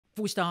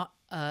Before we start,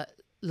 a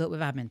little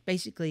bit of admin.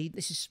 Basically,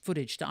 this is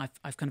footage that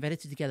I've kind of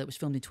edited together that was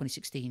filmed in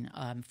 2016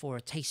 for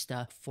a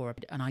taster for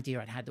an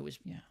idea I'd had that was,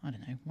 I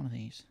don't know, one of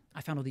these.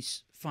 I found all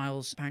these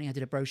files. Apparently, I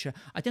did a brochure.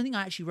 I don't think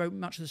I actually wrote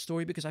much of the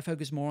story because I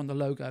focused more on the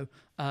logo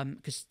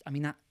because, I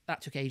mean,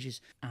 that took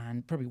ages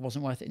and probably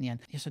wasn't worth it in the end.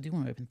 Yes, I do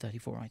want to open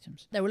 34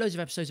 items. There were loads of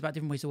episodes about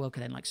different ways the world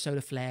could end, like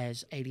solar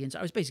flares, aliens.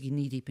 I was basically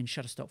knee-deep in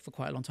Shutterstock for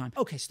quite a long time.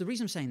 Okay, so the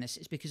reason I'm saying this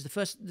is because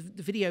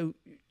the video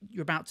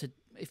you're about to,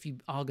 if you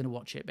are going to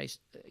watch it,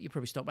 you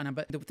probably stop by now,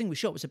 but the thing we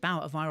shot was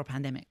about a viral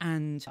pandemic,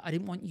 and I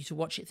didn't want you to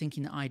watch it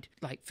thinking that I'd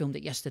filmed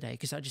it yesterday,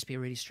 because that'd just be a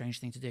really strange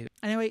thing to do.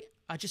 Anyway,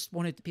 I just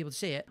wanted people to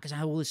see it because I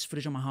had all this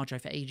footage on my hard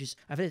drive for ages.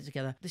 I've edited it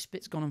together. This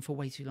bit's gone on for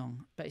way too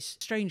long, but it's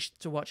strange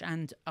to watch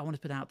and I want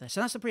to put it out there. So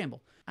that's the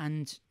preamble.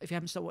 And if you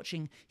haven't started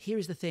watching, here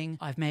is the thing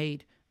I've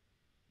made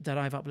that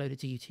I've uploaded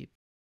to YouTube.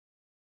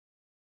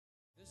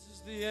 This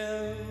is the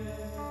end.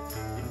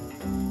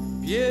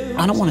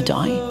 I don't want to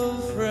die.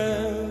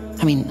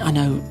 I mean, I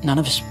know none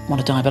of us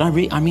want to die, but I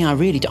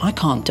really do. I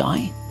can't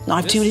die. I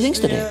have too many things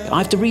to do. I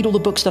have to read all the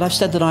books that I've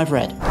said that I've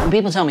read. When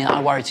people tell me that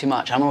I worry too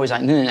much, I'm always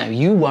like, no,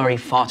 you worry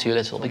far too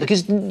little.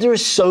 Because there are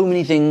so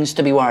many things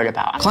to be worried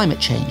about. Climate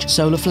change,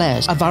 solar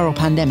flares, a viral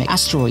pandemic,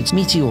 asteroids,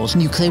 meteors,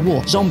 nuclear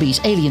war,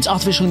 zombies, aliens,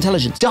 artificial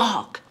intelligence,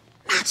 dark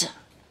matter.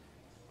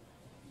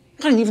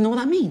 I don't even know what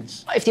that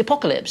means. If the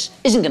apocalypse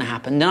isn't going to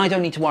happen, then I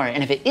don't need to worry.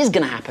 And if it is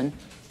going to happen,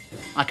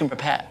 I can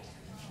prepare.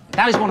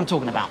 That is what I'm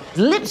talking about.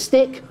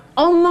 Lipstick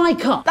on my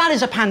cup. That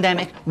is a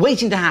pandemic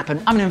waiting to happen.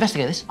 I'm going to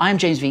investigate this. I am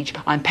James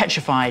Veitch. I'm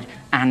petrified,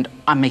 and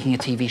I'm making a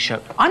TV show.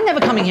 I'm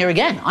never coming here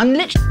again. I'm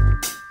literally...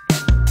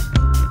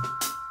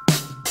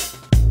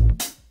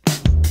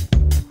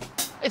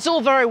 It's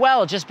all very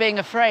well just being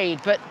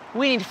afraid, but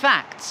we need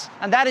facts.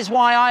 And that is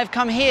why I've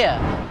come here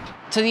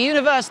to the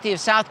University of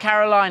South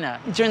Carolina.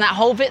 During that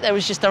whole bit, there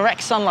was just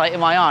direct sunlight in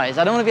my eyes.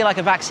 I don't want to be like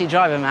a backseat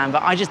driver, man,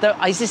 but I just don't...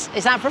 Is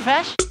that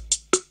profesh?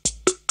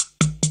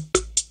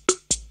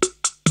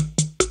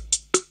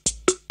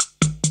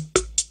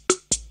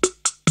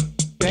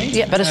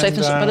 Yeah, better safe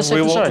than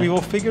sorry. We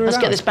will figure it out. Let's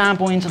get this bad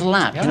boy into the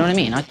lab, yeah. You know what I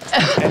mean?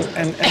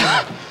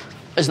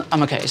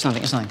 I'm okay, it's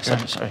nothing.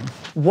 Yeah. Sorry.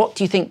 What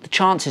do you think the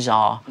chances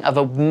are of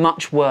a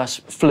much worse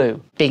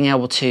flu being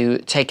able to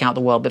take out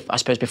the world, I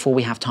suppose, before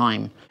we have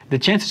time? The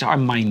chances are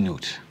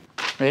minute.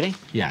 Really?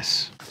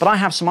 Yes. But I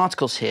have some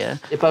articles here.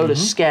 Ebola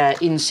scare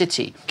in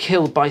city,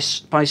 killed by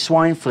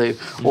swine flu,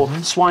 or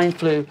swine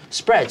flu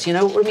spreads. You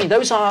know what I mean?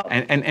 Those are...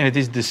 And it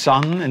is the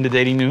Sun and the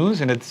Daily News,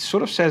 and it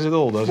sort of says it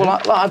all, doesn't it?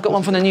 Well, I've got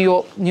one from the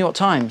New York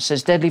Times. It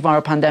says, deadly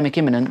viral pandemic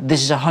imminent.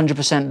 This is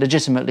 100%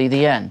 legitimately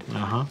the end.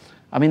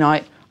 I mean,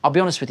 I'll be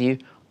honest with you,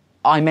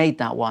 I made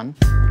that one.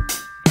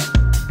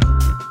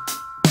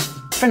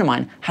 A friend of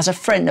mine has a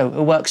friend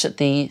who works at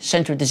the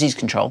Centre of Disease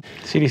Control.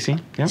 CDC,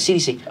 yeah.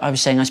 CDC. I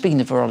was saying, I'm speaking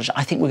to the virologist,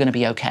 I think we're going to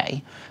be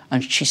okay.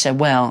 And she said,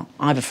 well,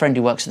 I have a friend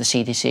who works at the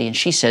CDC, and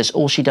she says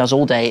all she does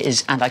all day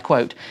is, and I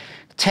quote,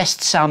 test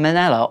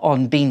salmonella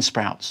on bean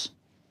sprouts.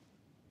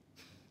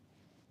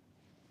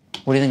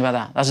 What do you think about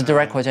that? That's a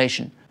direct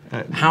quotation.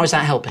 How is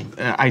that helping?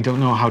 I don't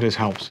know how this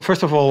helps.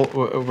 First of all,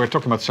 we're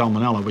talking about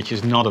salmonella, which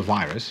is not a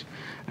virus.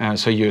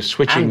 So you're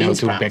switching now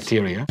to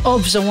bacteria.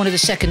 Obviously, I wanted a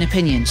second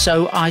opinion,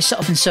 so I set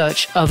off in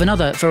search of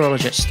another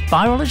virologist.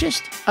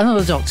 Virologist?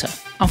 Another doctor.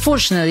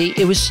 Unfortunately,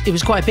 it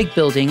was quite a big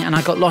building, and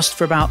I got lost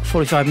for about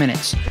 45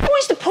 minutes. What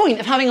is the point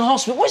of having a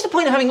hospital? What is the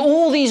point of having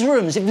all these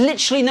rooms if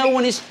literally no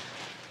one is...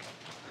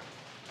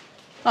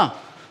 Oh.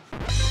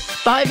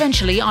 But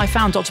eventually, I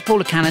found Dr.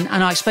 Paula Cannon,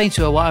 and I explained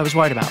to her what I was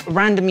worried about. A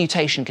random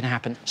mutation can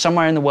happen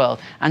somewhere in the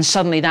world, and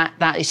suddenly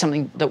that is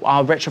something that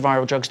our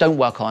retroviral drugs don't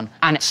work on.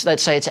 And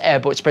let's say it's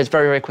airborne, it spreads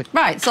very, very quickly.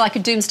 Right, so like a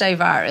doomsday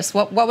virus.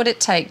 What would it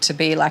take to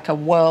be like a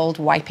world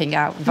wiping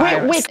out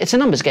virus? It's a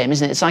numbers game,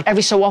 isn't it? It's like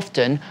every so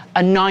often,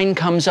 a 9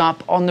 comes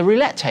up on the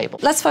roulette table.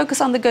 Let's focus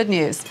on the good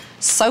news.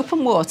 Soap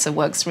and water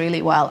works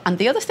really well. And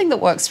the other thing that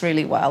works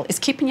really well is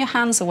keeping your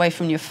hands away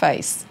from your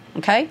face.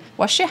 Okay?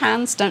 Wash your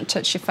hands, don't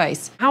touch your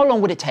face. How long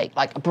would it take,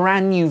 like a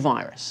brand new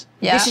virus?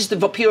 Yeah. This is the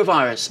pure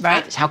virus.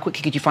 Right. How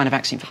quickly could you find a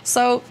vaccine for it?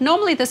 So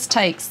normally this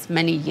takes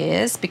many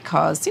years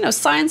because,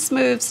 science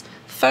moves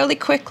fairly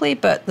quickly,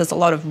 but there's a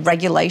lot of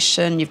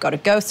regulation you've got to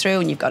go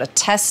through and you've got to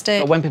test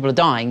it. But when people are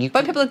dying,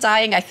 When people are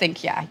dying, I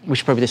think, yeah. We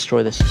should probably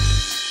destroy this.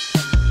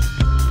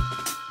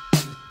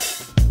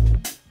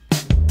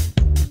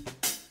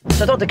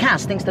 So Dr.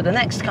 Cass thinks that the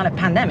next kind of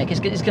pandemic is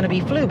going to be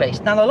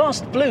flu-based. Now, the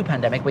last flu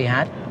pandemic we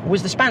had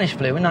was the Spanish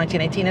flu in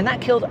 1918, and that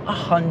killed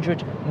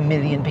 100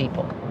 million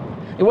people.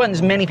 It weren't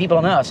as many people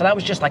on Earth, so that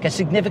was just like a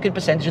significant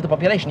percentage of the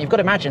population. You've got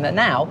to imagine that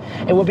now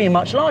it will be a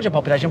much larger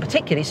population,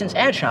 particularly since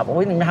air travel.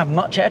 We didn't even have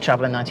much air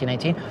travel in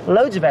 1918,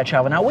 loads of air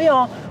travel. Now, we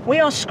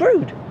are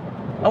screwed.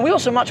 And we're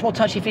also much more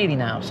touchy-feely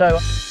now, so...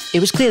 It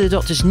was clear the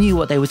doctors knew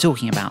what they were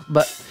talking about,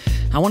 but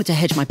I wanted to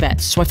hedge my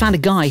bets, so I found a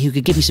guy who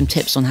could give me some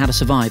tips on how to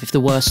survive if the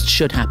worst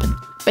should happen.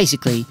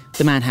 Basically,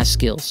 the man has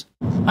skills.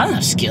 I don't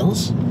have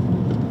skills.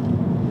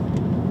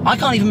 I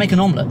can't even make an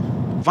omelette.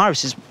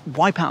 Viruses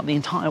wipe out the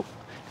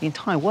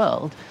entire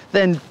world,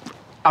 then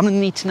I'm going to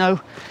need to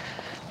know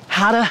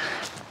how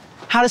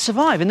how to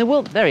survive in the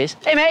world. There he is.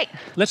 Hey, mate.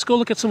 Let's go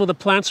look at some of the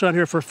plants around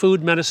here for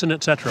food, medicine,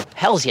 etc.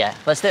 Hells yeah,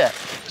 let's do it.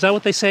 Is that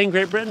what they say in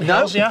Great Britain? No,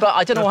 Hells yeah? but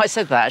I don't know why I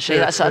said that, actually.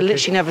 Yeah, I okay.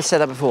 literally never said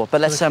that before.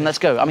 But let's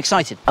go. I'm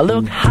excited. I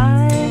look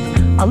high,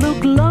 I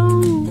look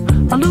low,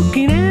 I'm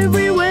looking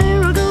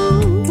everywhere I go,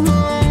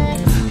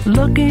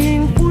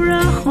 looking for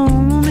a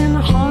home in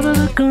the heart of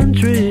the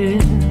country.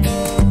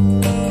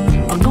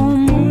 I'm gonna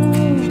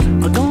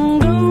move, I'm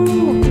gonna go,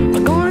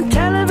 I'm gonna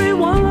tell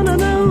everyone I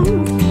know,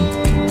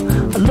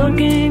 I'm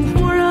looking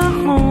for a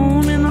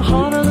home in the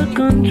heart of the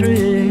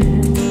country.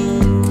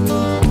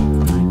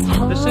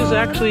 This is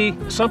actually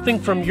something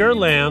from your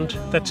land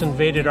that's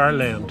invaded our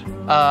land.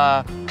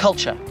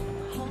 Culture.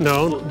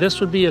 No,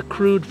 this would be a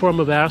crude form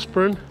of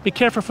aspirin. Be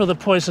careful for the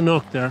poison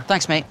oak there.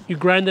 Thanks, mate. You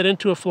grind it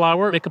into a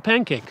flour, make a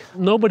pancake.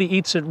 Nobody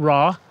eats it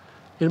raw.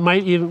 It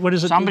might even, what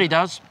is it? Somebody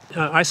does.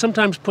 I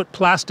sometimes put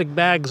plastic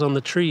bags on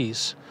the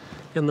trees,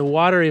 and the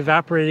water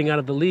evaporating out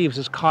of the leaves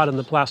is caught in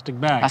the plastic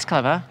bag. That's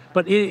clever.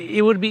 But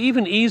it would be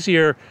even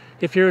easier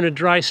if you're in a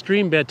dry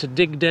stream bed to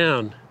dig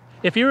down.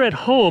 If you're at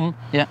home,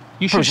 Yeah.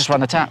 you Probably should just run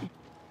the tap.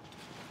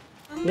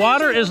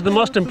 Water is the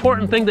most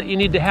important thing that you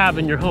need to have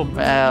in your home.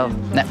 Well,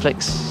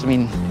 Netflix, I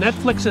mean...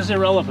 Netflix is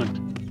irrelevant.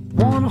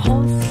 Want a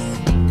horse,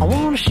 I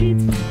want a sheep,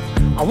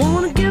 I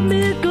want to give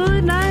me a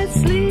good night's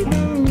sleep.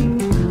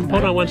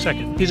 Hold on one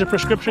second. These are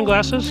prescription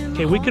glasses?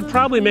 Okay, we could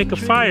probably make a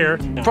fire.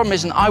 The problem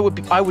isn't I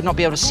would not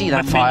be able to see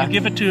that fire. You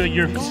give it to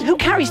your... Who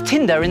carries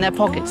tinder in their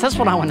pockets? That's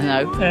what I want to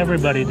know.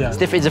 Everybody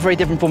does. It's a very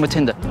different form of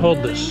tinder.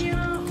 Hold this.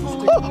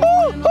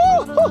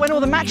 When all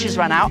the matches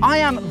ran out, I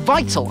am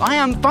vital. I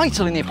am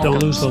vital in the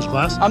apocalypse. Don't lose those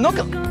glasses. I'm not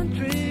going...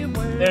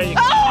 There you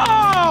go.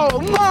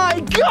 Oh,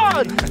 my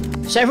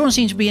God! So everyone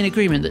seems to be in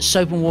agreement that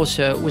soap and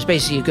water was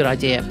basically a good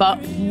idea. But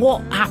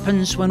what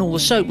happens when all the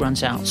soap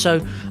runs out? So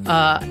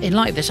in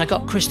light of this, I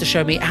got Chris to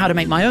show me how to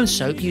make my own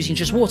soap using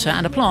just water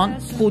and a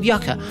plant called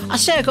yucca. I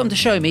say I got him to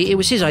show me. It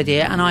was his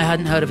idea, and I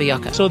hadn't heard of a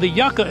yucca. So the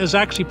yucca is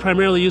actually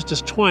primarily used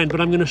as twine,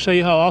 but I'm going to show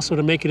you how also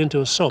to make it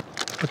into a soap.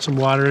 Put some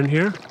water in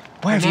here.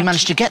 Where have you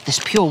managed to get this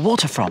pure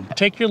water from?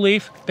 Take your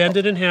leaf, bend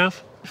it in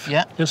half,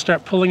 Yeah. and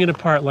start pulling it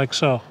apart like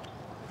so.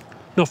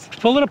 No,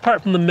 pull it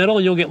apart from the middle,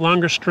 and you'll get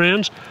longer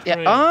strands. Yeah.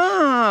 Right.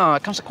 Ah,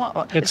 it comes to quite a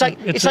lot. It's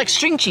like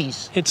string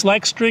cheese. It's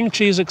like string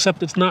cheese,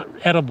 except it's not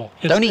edible.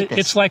 Don't eat this.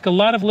 It's like a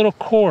lot of little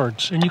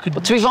cords, and you could...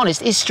 But to be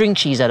honest, is string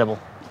cheese edible?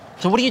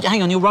 So what are you...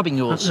 Hang on, you're rubbing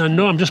yours.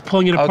 No, I'm just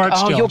pulling it apart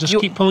still. Just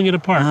keep pulling it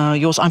apart.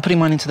 Yours, I'm putting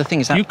mine into the thing.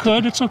 Is that... You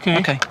could, it's okay.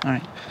 Okay, all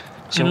right.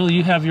 You know,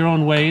 you have your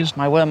own ways.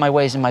 My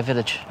ways in my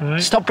village. All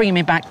right. Stop bringing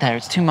me back there.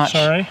 It's too much.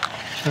 Sorry.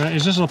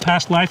 Is this a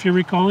past life you're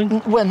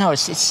recalling? Well, no,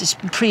 it's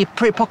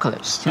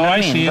pre-apocalypse. You know Oh, what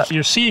I mean? see. But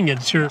You're seeing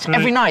it.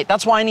 every night.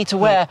 That's why I need to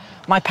wear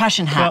my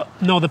passion hat.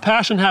 Well, no, the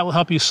passion hat will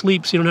help you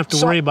sleep, so you don't have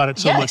to worry about it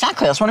so yeah, much.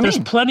 exactly. That's what I mean.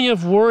 There's plenty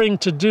of worrying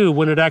to do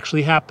when it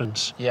actually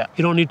happens. Yeah.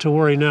 You don't need to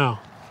worry now.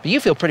 But you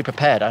feel pretty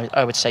prepared,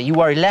 I would say. You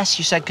worry less,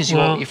 you said, because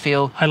you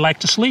feel... I like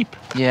to sleep.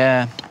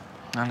 Yeah.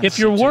 If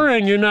you're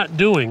worrying, you're not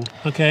doing,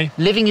 okay?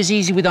 Living is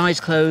easy with eyes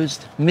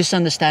closed,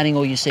 misunderstanding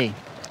all you see.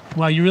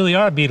 Well, you really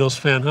are a Beatles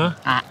fan, huh?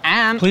 I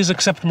am. Please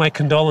accept my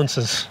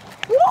condolences.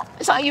 What?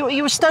 It's like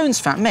you're a Stones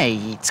fan.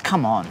 Mate,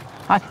 come on.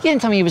 You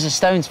didn't tell me you was a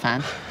Stones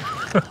fan.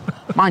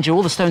 Mind you,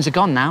 all the Stones are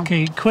gone now.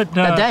 Okay, quit...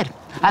 They're dead.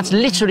 That's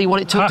literally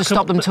what it took to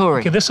stop them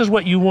touring. Okay, this is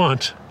what you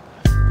want.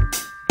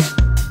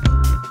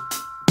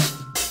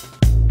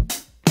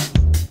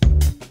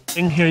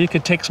 In here, you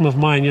could take some of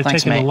mine. You're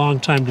Thanks, taking mate. a long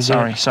time to do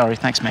it. Sorry.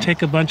 Thanks, mate.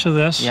 Take a bunch of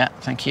this. Yeah,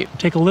 thank you.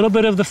 Take a little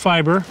bit of the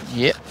fiber.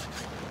 Yep.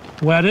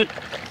 Wet it.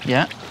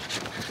 Yeah.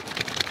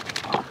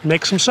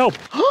 Make some soap.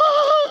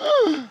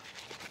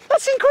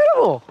 That's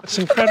incredible. It's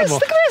incredible.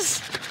 Look at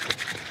this.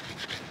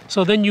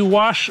 So then you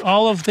wash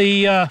all of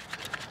the,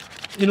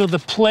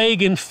 the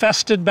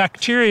plague-infested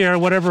bacteria or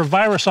whatever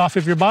virus off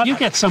of your body. You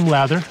get some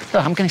lather. Oh,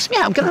 I'm going to...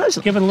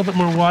 Give it a little bit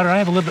more water. I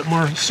have a little bit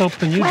more soap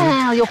than you do.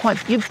 Well,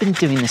 you've been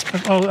doing this.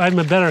 Oh, I'm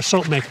a better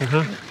soap maker,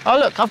 huh? Oh,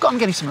 look, I'm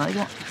getting some of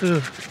that.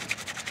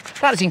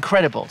 That is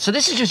incredible. So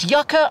this is just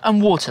yucca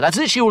and water. That's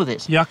literally all of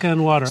this. Yucca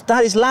and water.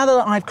 That is lather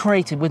that I've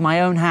created with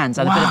my own hands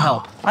and a bit of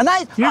help. And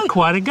You're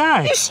quite a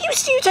guy.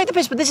 You take the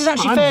piss, but this is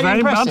actually fairly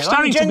impressive. I'm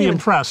starting to be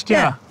impressed,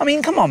 yeah. I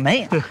mean, come on,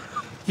 mate.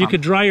 You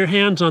could dry your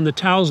hands on the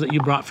towels that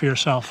you brought for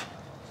yourself.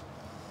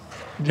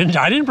 I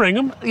didn't bring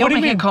them. You're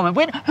making a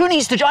comment. Who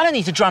needs to dry? I don't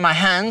need to dry my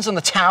hands on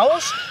the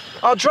towels.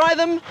 I'll dry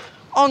them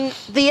on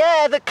the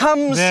air that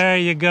comes. There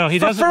you go. He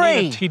doesn't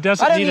free. need. He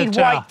doesn't I don't need a need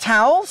towel. white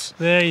towels.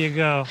 There you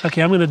go.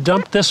 Okay, I'm going to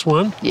dump this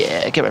one.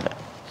 Yeah, get rid of it.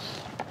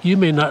 You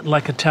may not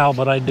like a towel,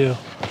 but I do.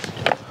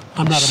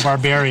 I'm not a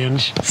barbarian.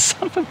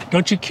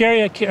 Don't you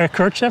carry a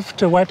kerchief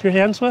to wipe your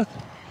hands with?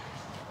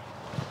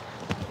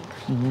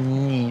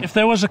 If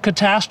there was a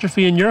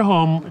catastrophe in your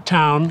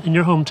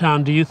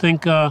hometown, do you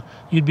think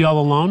you'd be all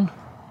alone?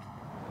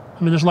 I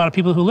mean, there's a lot of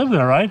people who live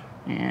there, right?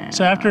 Yeah.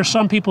 So after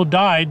some people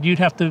died, you'd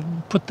have to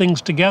put things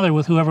together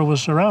with whoever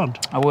was around.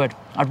 I would.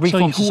 I'd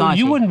reform society.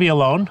 You wouldn't be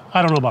alone.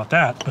 I don't know about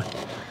that. But...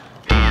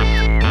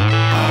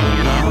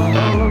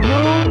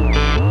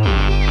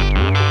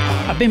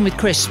 been with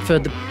Chris for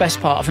the best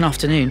part of an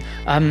afternoon,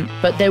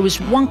 but there was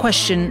one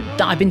question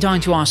that I've been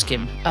dying to ask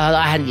him that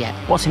I hadn't yet.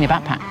 What's in your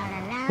backpack?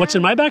 What's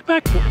in my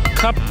backpack?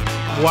 Cup,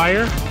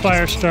 wire,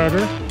 fire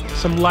starter,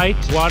 some light,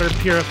 water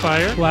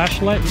purifier,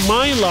 flashlight,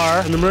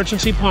 Mylar, an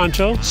emergency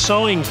poncho,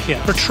 sewing kit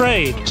for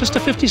trade. Just a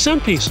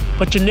 50-cent piece,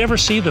 but you never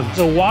see them. There's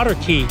a water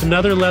key,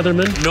 another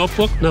Leatherman,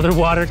 notebook, another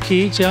water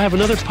key. See, I have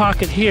another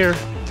pocket here,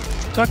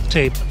 duct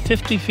tape,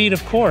 50 feet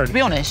of cord. To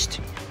be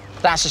honest,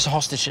 that's just a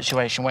hostage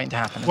situation waiting to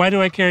happen. Why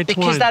do I carry twine?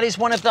 Because that is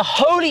one of the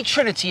holy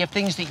trinity of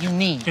things that you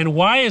need. And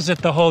why is it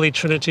the holy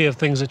trinity of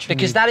things that you need?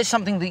 Because that is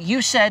something that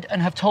you said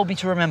and have told me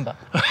to remember.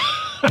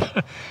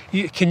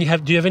 Do you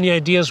have any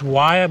ideas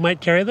why I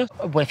might carry this?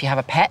 Well, if you have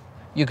a pet,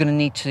 you're going to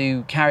need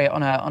to carry it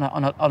on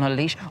a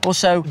leash.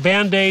 Also,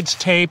 Band-Aids,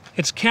 tape,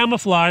 it's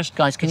camouflage.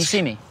 guys, can you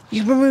see me?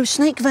 You remove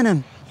snake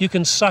venom. You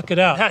can suck it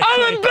out.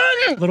 I'm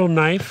burning! Little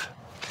knife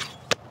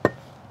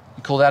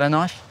You call that a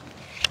knife?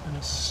 and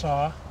a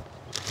saw.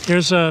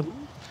 Here's a...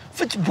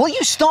 Will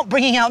you stop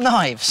bringing out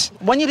knives?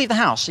 When you leave the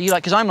house, are you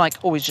like, because I'm like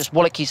always just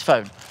wallet, keys,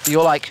 phone.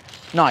 You're like,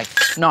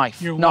 knife,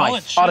 knife, Your wallet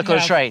knife, should article of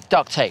have- trade,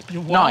 duct tape,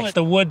 Your wallet. knife.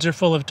 The woods are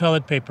full of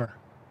toilet paper.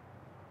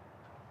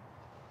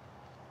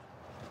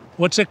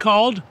 What's it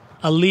called?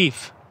 A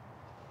leaf.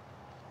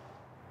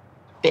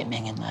 Bit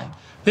minging though.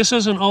 This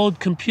is an old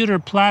computer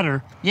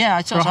platter Yeah,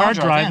 it's for a hard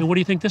drive. yeah. And what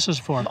do you think this is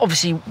for?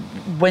 Obviously,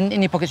 when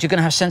in your pockets, you're going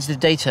to have sensitive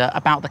data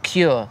about the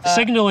cure.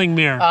 Signaling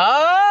mirror.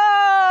 Oh!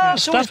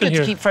 It's always stuff in good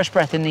to here. keep fresh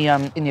breath in your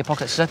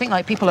pockets. Because I think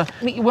like people are,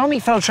 when I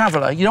meet fellow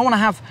traveller, you don't want to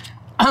have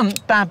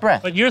bad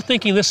breath. But you're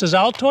thinking this is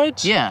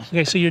Altoids? Yeah.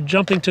 Okay, so you're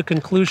jumping to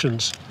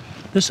conclusions.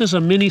 This is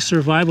a mini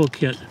survival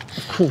kit.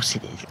 Of course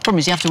it is. The problem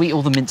is you have to eat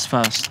all the mints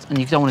first, and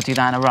you don't want to do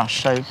that in a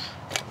rush. So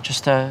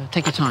just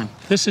take your time.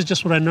 This is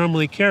just what I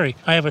normally carry.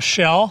 I have a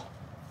shell.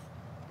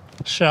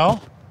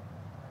 Shell.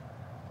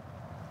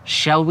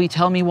 Shall we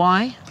tell me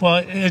why? Well,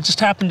 it just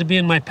happened to be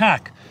in my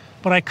pack.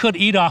 But I could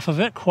eat off of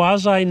it.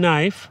 Quasi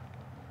knife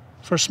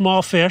for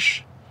small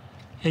fish.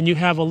 And you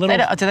have a little...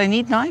 Do they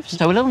need knives?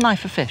 So a little knife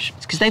for fish.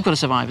 It's because they've got to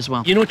survive as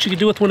well. You know what you could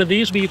do with one of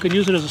these? You could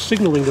use it as a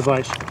signaling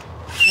device.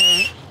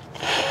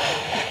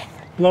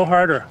 Blow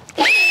harder.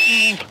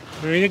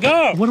 There you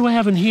go. What do I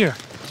have in here?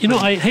 You know,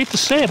 I hate to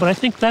say it, but I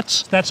think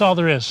that's all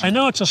there is. I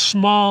know it's a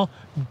small,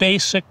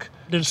 basic.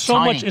 There's so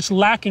Tiny. much. It's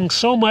lacking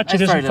so much.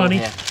 There's it very isn't funny.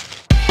 little here.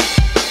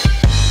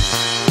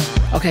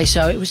 Okay,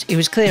 so it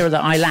was clear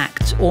that I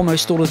lacked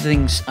almost all of the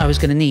things I was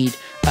going to need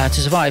to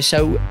survive.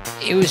 So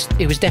it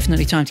was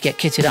definitely time to get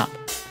kitted up.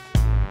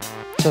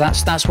 So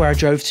that's where I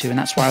drove to, and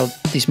that's why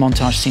these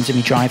montages seem to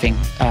be driving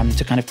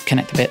to kind of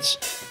connect the bits.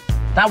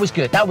 That was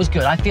good. That was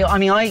good. I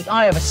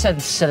have a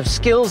set of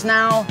skills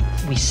now.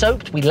 We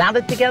soaked, we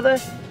lathered together.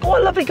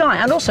 What a lovely guy.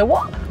 And also,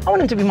 what? I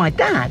want him to be my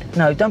dad.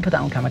 No, don't put that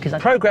on camera, because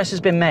progress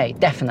has been made.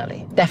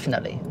 Definitely,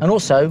 definitely. And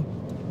also,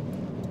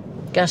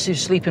 guess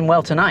who's sleeping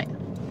well tonight?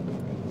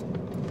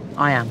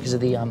 I am, because of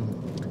the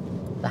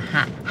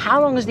hat.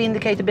 How long has the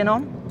indicator been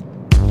on?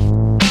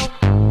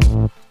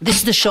 This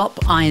is the shop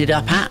I ended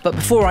up at, but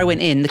before I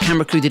went in, the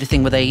camera crew did a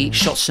thing where they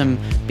shot some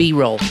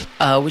B-roll,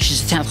 which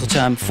is a technical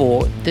term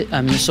for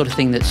the sort of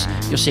thing that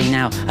you're seeing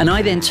now. And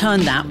I then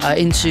turned that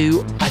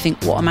into, I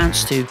think, what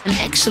amounts to an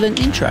excellent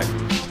intro.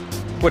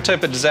 What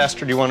type of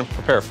disaster do you want to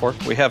prepare for?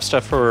 We have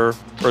stuff for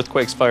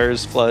earthquakes,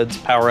 fires, floods,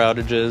 power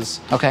outages.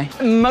 Okay.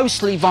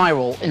 Mostly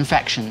viral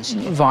infections,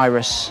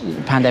 virus,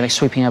 pandemic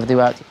sweeping over the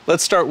earth.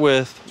 Let's start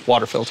with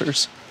water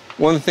filters.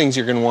 One of the things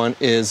you're going to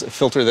want is a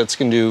filter that's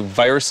going to do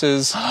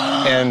viruses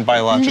and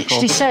biological. It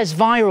literally says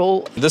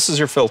viral. This is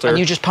your filter. And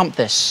you just pump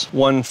this.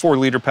 One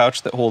 4-liter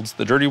pouch that holds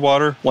the dirty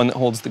water, one that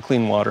holds the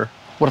clean water.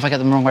 What if I get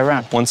them the wrong way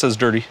around? One says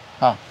dirty.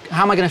 Oh.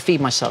 How am I going to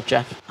feed myself,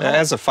 Jeff? It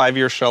has a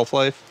 5-year shelf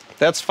life.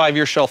 That's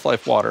 5-year shelf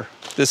life water.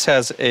 This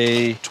has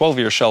a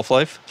 12-year shelf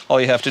life. All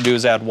you have to do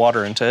is add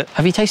water into it.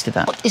 Have you tasted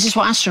that? This is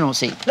what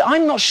astronauts eat.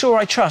 I'm not sure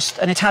I trust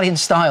an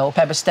Italian-style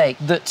pepper steak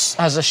that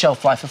has a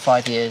shelf life of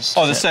 5 years.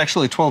 Oh, this is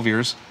actually 12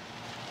 years.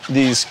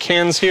 These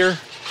cans here,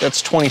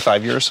 that's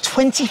 25 years.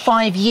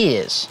 25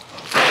 years?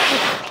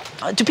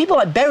 Do people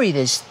like bury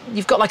this?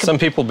 You've got like Some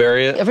people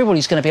bury it.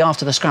 Everybody's going to be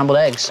after the scrambled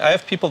eggs. I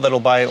have people that'll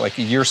buy like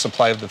a year's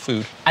supply of the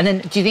food. And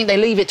then do you think they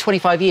leave it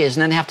 25 years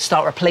and then they have to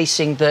start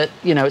replacing the,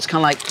 you know, it's kind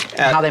of like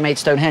how they made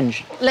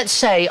Stonehenge. Let's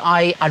say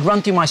I'd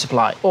run through my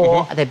supply,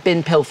 or they've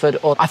been pilfered,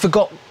 or I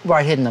forgot where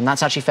I'd hidden them.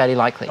 That's actually fairly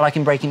likely. Like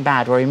in Breaking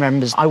Bad, where he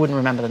remembers, I wouldn't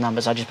remember the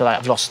numbers. I'd just be like,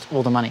 I've lost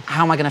all the money.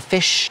 How am I going to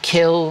fish,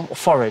 kill, or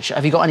forage?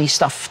 Have you got any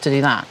stuff to do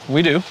that?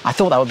 We do. I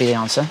thought that would be the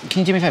answer. Can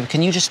you do me a favor?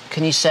 Can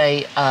you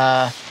say,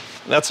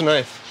 That's a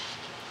knife.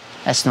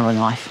 That's not a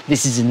knife.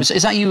 This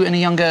is that you in a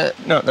younger...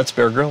 No, that's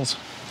Bear Grylls.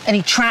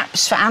 Any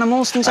traps for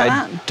animals, things like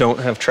I that? don't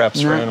have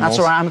traps for animals. That's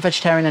all right. I'm a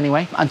vegetarian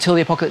anyway. Until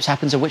the apocalypse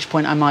happens, at which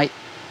point I might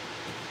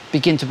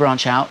begin to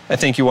branch out. I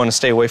think you want to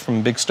stay away from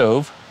a big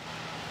stove.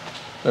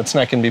 That's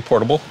not going to be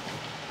portable.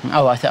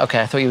 Oh,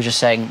 okay. I thought you were just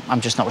saying I'm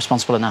just not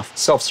responsible enough.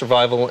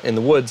 Self-survival in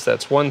the woods,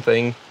 that's one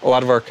thing. A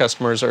lot of our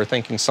customers are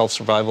thinking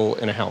self-survival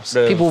in a house.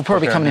 People will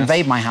probably come and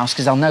invade my house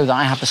because they'll know that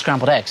I have the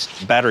scrambled eggs.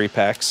 Battery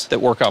packs that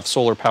work off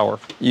solar power.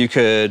 You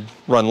could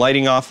run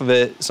lighting off of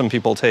it. Some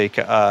people take...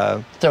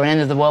 Throw an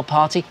end of the world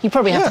party. You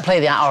probably have to play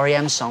that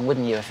REM song,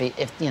 wouldn't you?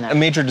 If you know... A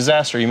major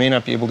disaster, you may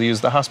not be able to use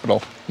the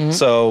hospital.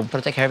 So... Got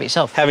to take care of it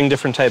yourself. Having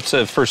different types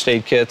of first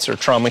aid kits or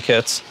trauma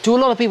kits. Do a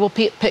lot of people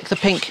pick the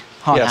pink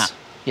hard hat?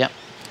 Yep.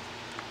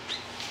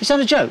 Is that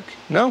a joke?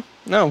 No.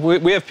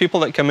 We have people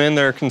that come in,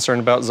 they're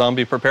concerned about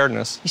zombie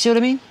preparedness. You see what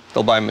I mean?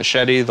 They'll buy a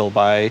machete, they'll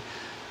buy,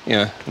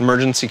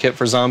 emergency kit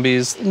for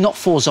zombies. Not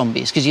for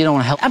zombies, because you don't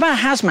want to help. How about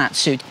a hazmat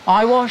suit?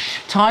 Eye wash,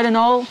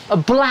 Tylenol, a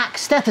black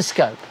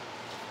stethoscope.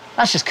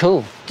 That's just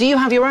cool. Do you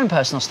have your own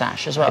personal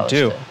stash as well? I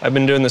do. I've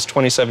been doing this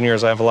 27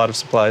 years. I have a lot of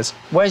supplies.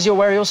 Where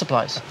are your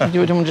supplies? Do you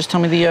want to just tell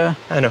me the...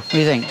 I know. What do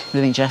you think? What do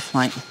you think, Jeff?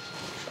 Like...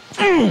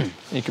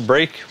 You could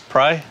break,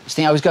 pry. I just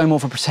think I was going more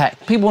for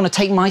protect. People want to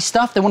take my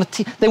stuff. They want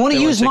to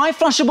use my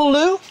flushable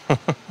loo.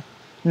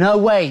 No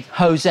way,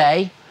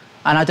 Jose.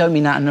 And I don't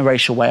mean that in a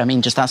racial way. I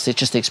mean that's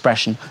just the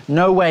expression.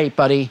 No way,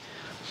 buddy.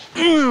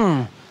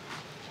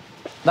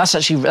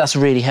 That's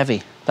really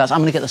heavy. I'm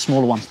gonna get the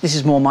smaller one. This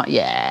is more my Look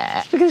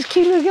at this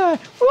cute little guy.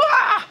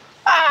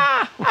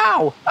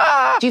 Ow!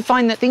 Do you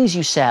find that things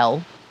you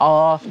sell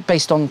are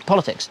based on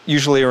politics?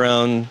 Usually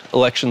around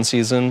election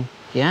season.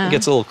 Yeah. It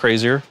gets a little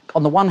crazier.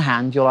 On the one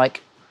hand, you're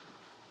like,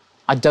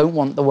 I don't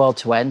want the world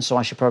to end, so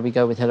I should probably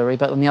go with Hillary.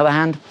 But on the other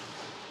hand,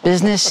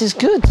 business is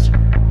good.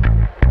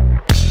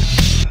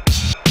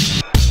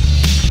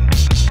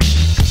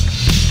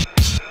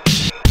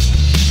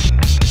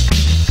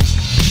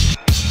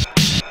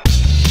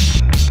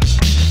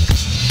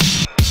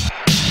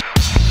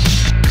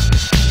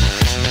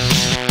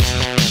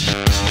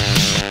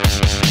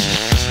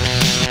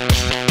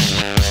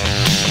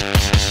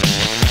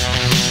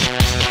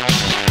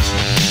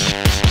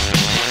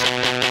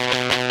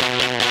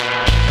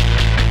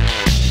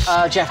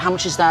 Jeff, how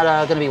much is that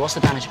going to be? What's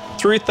the damage?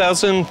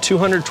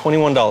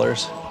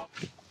 $3,221.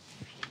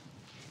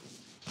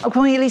 Oh,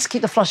 can we at least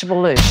keep the flushable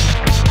loo?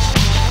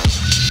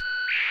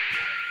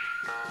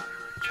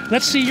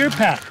 Let's see your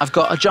pack. I've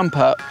got a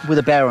jumper with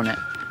a bear on it.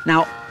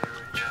 Now,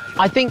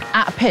 I think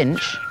at a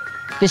pinch,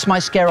 this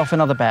might scare off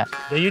another bear.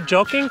 Are you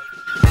joking?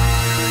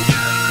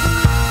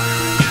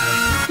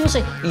 People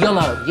say,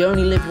 YOLO, you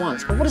only live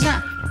once. But what is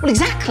that? Well,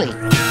 exactly.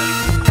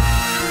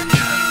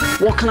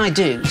 What can I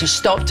do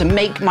to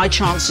make my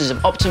optimum chances of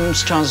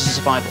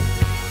survival?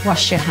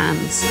 Wash your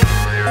hands.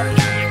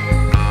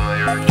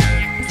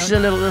 This is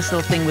this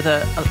little thing with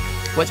well,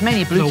 it's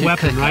mainly a Bluetooth. It's a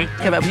weapon, clicker. right?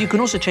 Okay, but you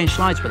can also change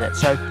slides with it,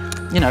 so,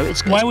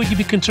 it's... Why would you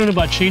be concerned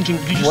about changing?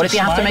 What if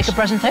you have to make a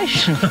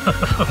presentation?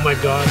 Oh, my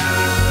God.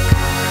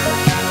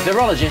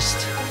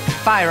 Virologist.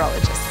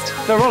 Virologist.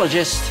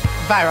 Virologist.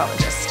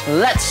 Virologist.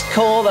 Let's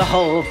call the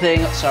whole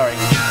thing... Sorry.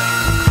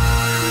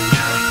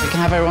 Can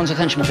I have everyone's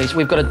attention, please?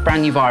 We've got a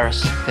brand new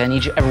virus. Okay, I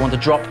need everyone to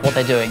drop what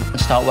they're doing and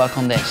start work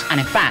on this.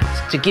 And in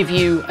fact, to give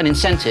you an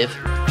incentive,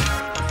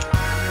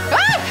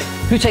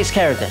 who takes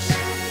care of this?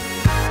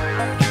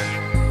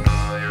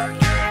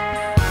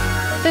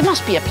 There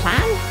must be a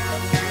plan.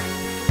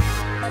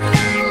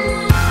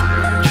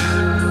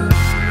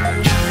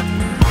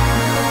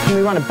 Can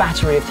we run a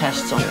battery of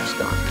tests on this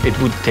guy? It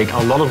would take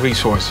a lot of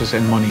resources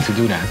and money to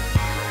do that.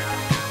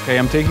 Okay,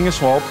 I'm taking a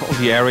swab of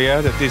the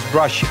area that this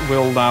brush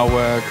will now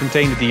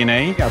contain the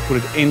DNA. I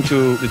put it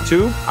into the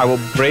tube. I will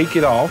break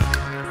it off,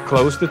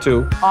 close the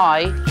tube.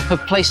 I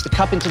have placed the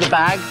cup into the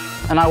bag,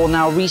 and I will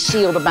now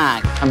reseal the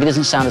bag. I mean, it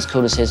doesn't sound as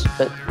cool as his,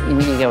 but you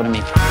get what I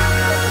mean.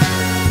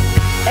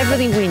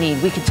 Everything we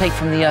need, we can take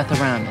from the earth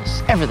around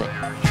us. Everything.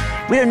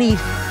 We don't need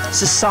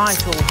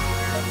societal,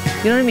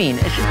 you know what I mean?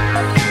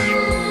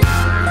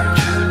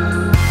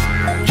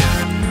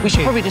 We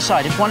should probably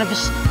decide if one of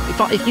us,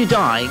 if you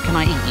die, can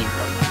I eat you?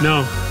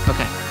 No.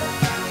 Okay.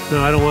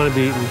 No, I don't want to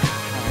be eaten.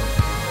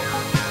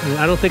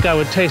 I don't think I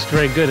would taste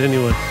very good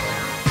anyway.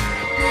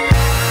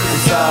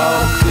 It's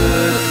all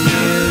good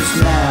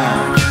news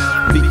now,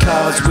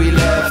 because we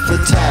left the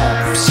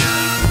taps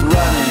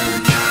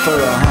running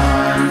for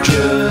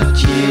 100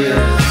 years.